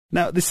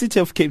Now, the city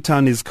of Cape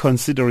Town is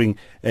considering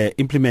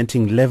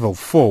implementing level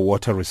 4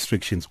 water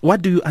restrictions.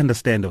 What do you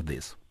understand of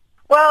this?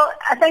 Well,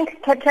 I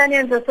think Cape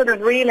Townians are sort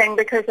of reeling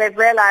because they've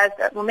realized,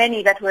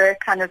 many that were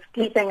kind of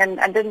sleeping and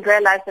didn't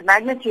realize the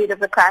magnitude of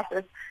the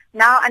crisis,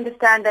 now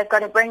understand they've got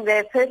to bring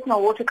their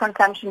personal water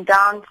consumption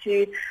down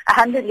to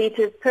 100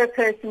 litres per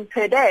person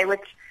per day,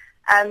 which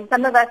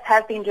some of us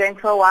have been doing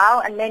for a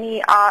while and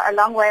many are a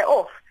long way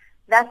off.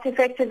 That's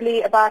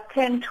effectively about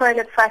 10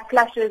 toilet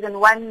flushes and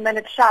 1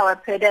 minute shower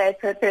per day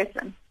per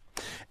person.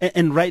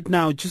 And right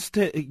now, just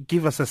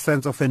give us a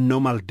sense of a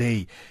normal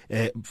day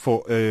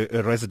for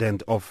a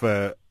resident of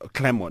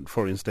Claremont,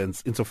 for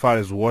instance, insofar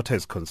as water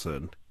is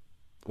concerned.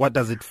 What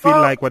does it feel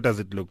like? What does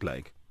it look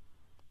like?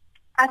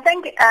 I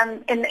think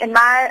in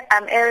my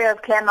area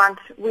of Claremont,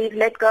 we've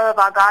let go of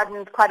our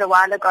gardens quite a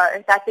while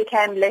ago. That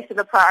became less of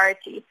a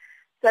priority.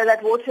 So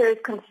that water is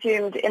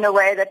consumed in a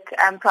way that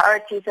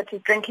priorities such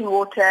as drinking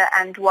water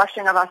and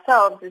washing of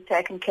ourselves is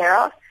taken care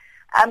of.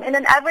 In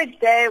an average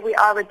day, we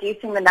are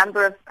reducing the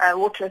number of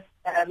water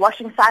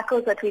washing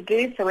cycles that we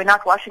do. So we're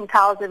not washing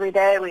towels every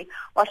day. We're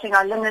washing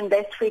our linen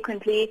less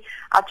frequently.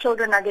 Our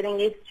children are getting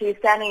used to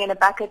standing in a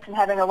bucket and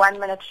having a 1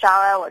 minute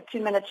shower or a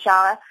 2 minute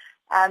shower,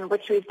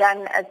 which we've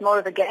done as more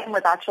of a game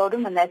with our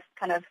children, and they've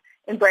kind of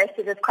embraced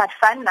it as quite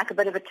fun, like a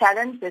bit of a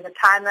challenge. There's a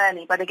timer and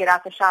you've got to get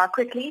out the shower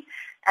quickly,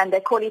 and they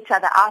call each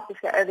other out if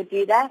they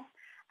overdo that.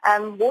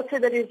 Water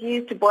that is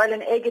used to boil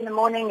an egg in the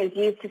morning is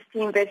used to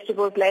steam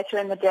vegetables later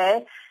in the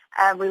day.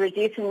 We're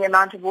reducing the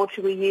amount of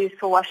water we use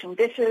for washing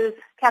dishes,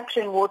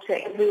 capturing water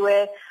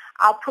everywhere.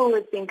 Our pool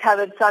has been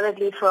covered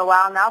solidly for a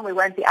while now. We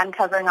won't be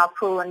uncovering our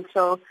pool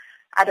until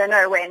I don't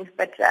know when,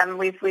 but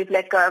we've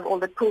let go of all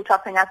the pool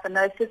topping up and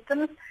those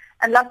systems.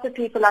 And lots of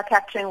people are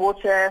capturing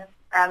water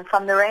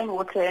from the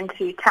rainwater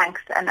into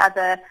tanks and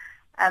other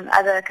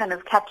kind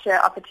of capture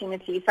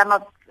opportunities. Some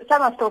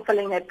are still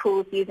filling their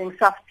pools using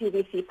soft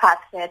PVC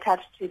pipes they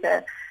attach to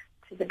the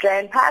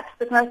drain pipes,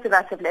 but most of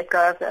us have let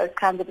go of those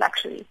kinds of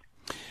luxuries.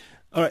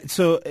 All right,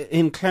 so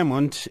in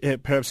Claremont,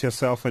 perhaps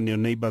yourself and your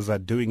neighbors are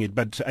doing it,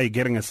 but are you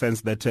getting a sense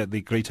that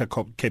the greater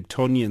Cape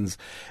Townians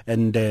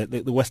and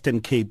the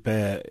Western Cape,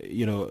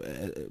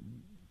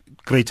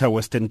 greater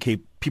Western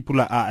Cape,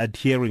 people are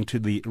adhering to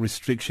the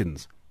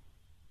restrictions?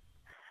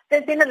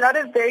 There's been a lot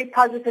of very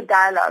positive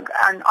dialogue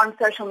on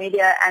social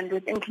media and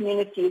within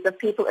communities of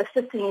people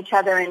assisting each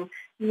other in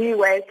new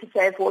ways to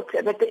save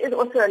water, but there is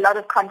also a lot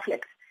of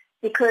conflict.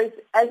 Because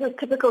as is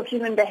typical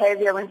human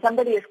behavior, when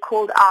somebody is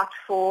called out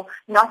for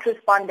not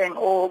responding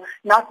or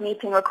not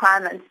meeting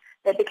requirements,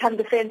 they become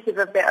defensive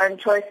of their own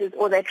choices,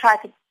 or they try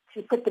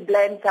to put the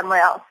blame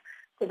somewhere else.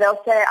 So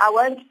they'll say, I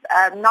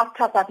won't not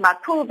top up my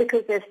pool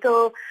because there's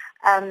still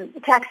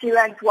taxi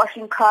ranks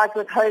washing cars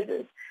with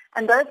hoses.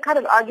 And those kind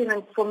of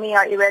arguments for me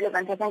are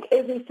irrelevant. I think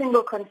every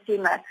single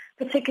consumer,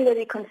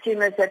 particularly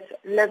consumers that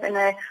live in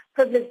a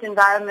privileged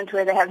environment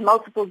where they have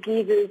multiple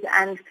geysers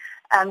and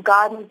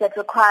gardens that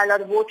require a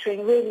lot of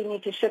watering, really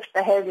need to shift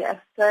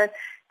behavior. So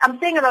I'm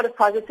seeing a lot of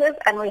positive,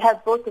 and we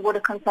have brought the water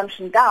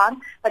consumption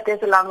down, but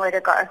there's a long way to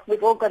go.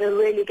 We've all got to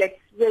really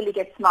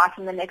get smart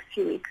in the next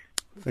few weeks.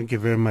 Thank you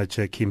very much,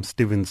 Kim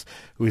Stevens,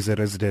 who is a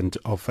resident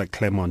of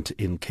Claremont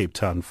in Cape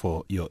Town,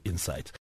 for your insight.